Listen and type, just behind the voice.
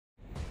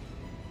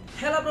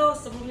Halo bro,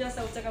 sebelumnya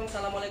saya ucapkan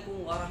assalamualaikum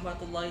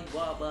warahmatullahi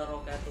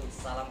wabarakatuh.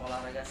 Salam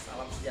olahraga,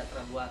 salam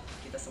sejahtera buat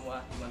kita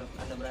semua dimanapun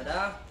anda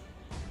berada.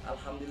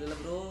 Alhamdulillah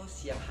bro,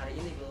 siang hari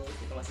ini bro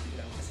kita masih di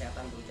bidang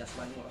kesehatan bro,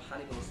 jasmani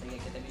rohani bro, sehingga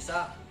kita bisa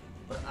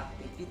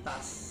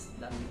beraktivitas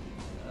dan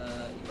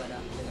ibadah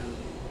dengan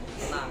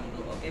tenang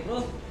bro. Oke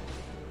bro,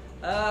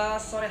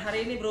 sore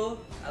hari ini bro,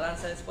 Alan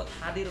Sanjaya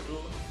hadir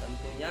bro,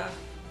 tentunya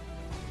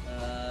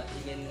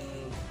ingin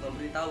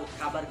memberitahu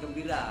kabar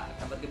gembira.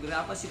 Kabar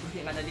gembira apa sih bro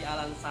yang ada di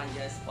Alan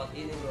Sanjaya Sport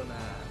ini bro?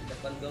 Nah, di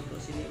depan gue bro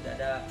sini udah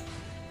ada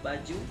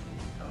baju,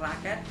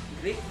 raket,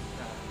 grip.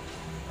 Nah,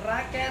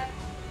 raket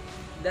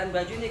dan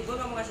baju ini gue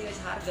nggak mau ngasih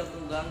harga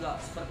bro, nggak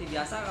seperti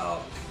biasa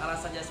kalau Alan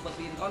Sanjaya Sport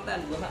bikin konten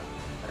gue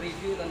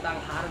review tentang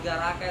harga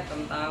raket,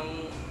 tentang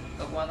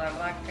kekuatan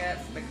raket,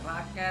 spek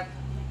raket.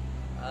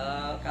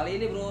 Kali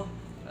ini bro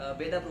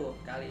beda bro,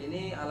 kali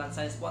ini Alan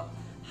Sanjaya Sport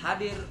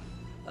hadir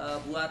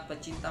buat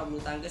pecinta bulu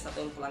tangkis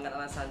atau pelanggan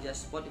Alan Sanjaya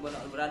Sport di mana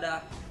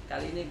berada.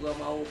 Kali ini gue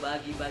mau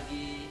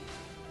bagi-bagi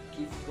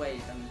giveaway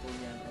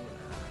tentunya bro.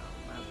 Nah,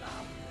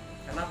 mantap.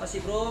 Kenapa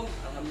sih bro?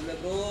 Alhamdulillah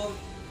bro,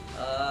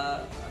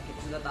 kita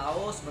sudah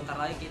tahu sebentar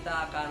lagi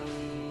kita akan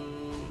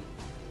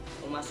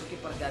memasuki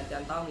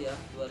pergantian tahun ya,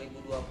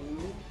 2020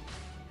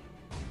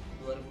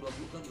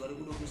 ke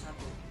 2021.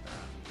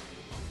 Nah,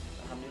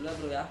 alhamdulillah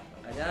bro ya,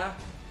 makanya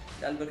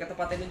dan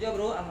berketepatan juga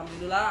bro,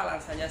 alhamdulillah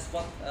Alan Sanjaya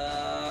Sport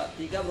 3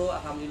 bro,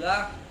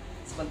 alhamdulillah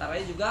sebentar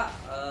lagi juga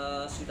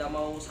sudah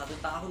mau 1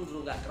 tahun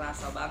bro, gak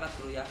kerasa banget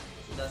bro ya,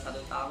 sudah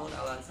 1 tahun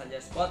Alan Sanjaya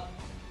Sport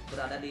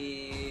berada di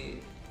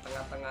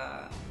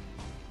tengah-tengah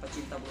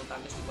pecinta bulu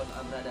tangkis di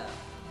mana berada.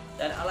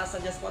 Dan Alan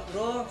Sanjaya Sport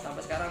bro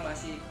sampai sekarang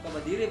masih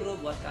berdiri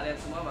bro buat kalian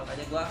semua,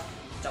 makanya gua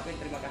ucapin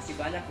terima kasih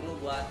banyak bro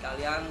buat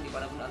kalian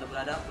dimanapun anda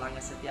berada,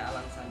 pelanggan setia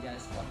Alan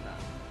Sanjaya Sport. Nah,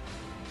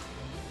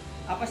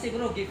 apa sih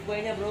bro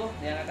giveaway-nya bro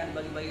yang akan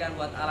dibagi-bagikan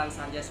buat Alan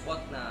Sanjaya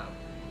Sport? Nah,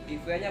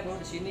 giveaway-nya bro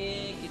di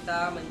sini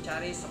kita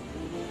mencari 10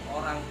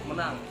 orang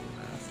pemenang.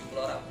 Nah, 10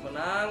 orang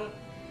pemenang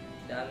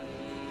dan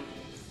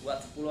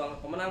buat 10 orang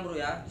pemenang bro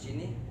ya, di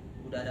sini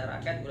udah ada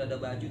raket, udah ada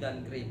baju dan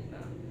grip.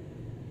 Nah,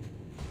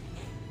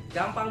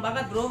 gampang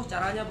banget bro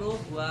caranya bro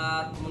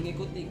buat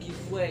mengikuti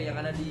giveaway yang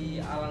ada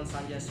di Alan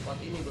Sanjaya Sport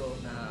ini bro.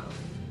 Nah,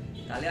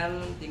 kalian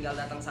tinggal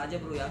datang saja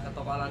bro ya ke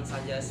toko Alan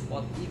Sanjaya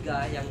Sport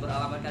 3 yang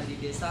beralamatkan di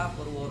Desa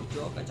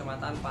Purworejo,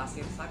 Kecamatan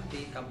Pasir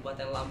Sakti,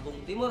 Kabupaten Lampung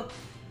Timur.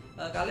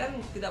 Kalian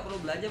tidak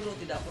perlu belanja bro,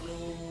 tidak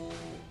perlu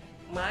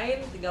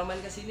main, tinggal main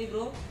ke sini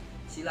bro.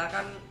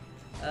 Silakan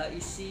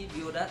isi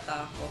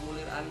biodata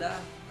formulir anda,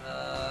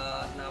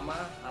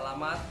 nama,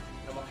 alamat,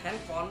 nomor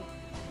handphone,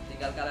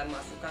 tinggal kalian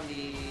masukkan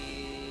di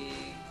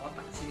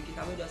kotak sini.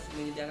 Kami sudah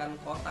menyediakan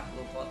kotak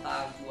bro,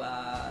 kotak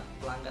buat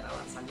pelanggan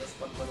Alan Sanjaya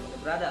Sport mana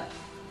berada.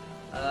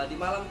 Di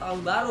malam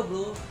tahun baru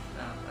bro,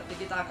 nah nanti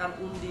kita akan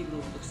undi bro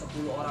untuk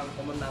 10 orang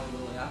pemenang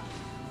bro ya.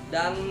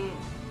 Dan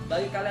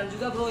bagi kalian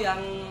juga bro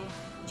yang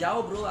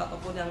jauh bro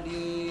ataupun yang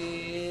di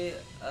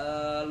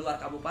luar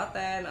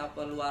kabupaten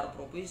atau luar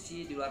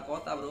provinsi, di luar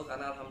kota bro,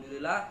 karena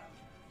alhamdulillah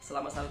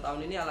selama 1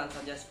 tahun ini Alan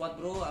Sanjaya Sport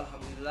bro,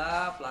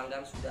 alhamdulillah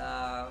pelanggan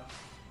sudah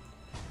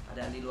ada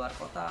yang di luar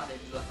kota, ada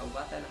yang di luar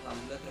kabupaten.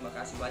 Alhamdulillah terima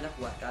kasih banyak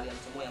buat kalian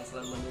semua yang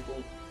selalu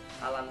mendukung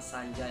Alan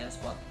Sanjaya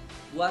Sport.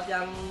 Buat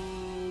yang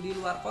di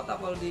luar kota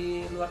atau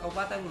di luar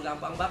kabupaten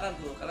gampang banget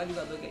bro, kalian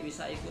juga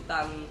bisa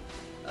ikutan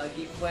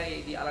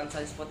giveaway di Alan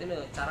Sanjaya Sport ini.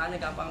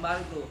 Caranya gampang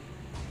banget bro,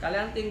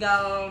 kalian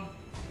tinggal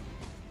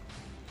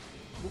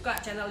buka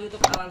channel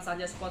YouTube Alan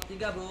Sanjaya Sport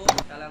 3 bro,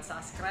 kalian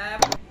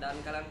subscribe dan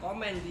kalian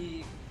komen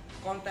di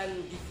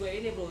konten giveaway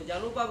ini bro.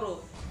 Jangan lupa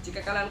bro,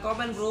 jika kalian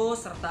komen bro,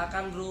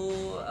 sertakan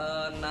bro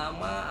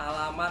nama,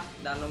 alamat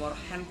dan nomor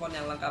handphone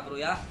yang lengkap bro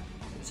ya.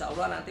 Insya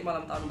Allah nanti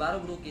malam tahun baru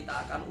bro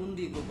kita akan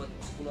undi bro buat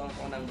 10 orang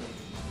pemenang bro.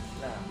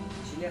 Nah,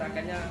 di sini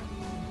raketnya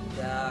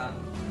udah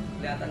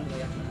kelihatan bro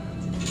ya. Nah,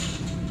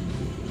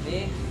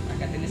 ini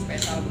raket ini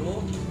spesial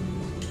bro.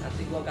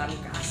 Nanti gua akan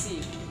kasih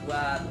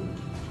buat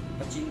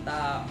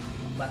pecinta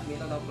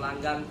badminton atau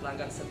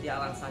pelanggan setia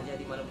Alan Sanjaya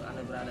di mana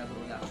anda berada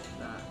bro ya.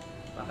 Nah,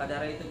 maka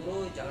dari itu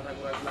bro jangan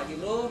ragu-ragu lagi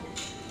bro.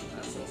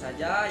 Langsung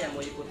saja yang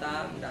mau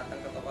ikutan datang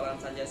ke toko Alan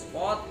Sanjaya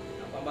Sport.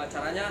 Apa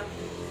caranya?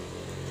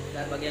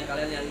 Dan bagi yang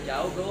kalian yang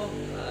jauh bro,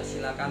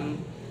 silakan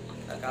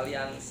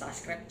kalian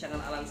subscribe channel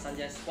Alan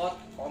Sanjaya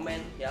Sport, komen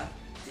ya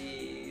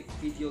di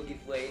video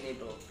giveaway ini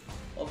bro.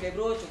 Oke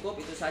bro, cukup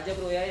itu saja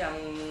bro ya yang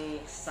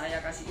saya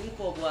kasih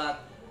info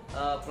buat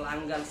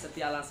pelanggan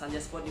setia Alan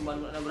Sanjaya Sport di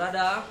mana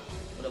berada.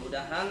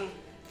 Mudah-mudahan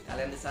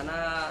kalian di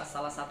sana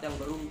salah satu yang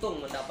beruntung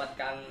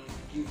mendapatkan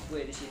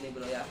giveaway di sini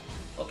bro ya.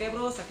 Oke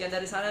bro, sekian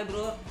dari saya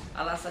bro.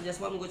 Alan Sanjaya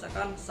Sport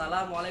mengucapkan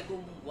assalamualaikum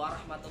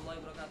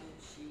warahmatullahi wabarakatuh.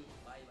 See you.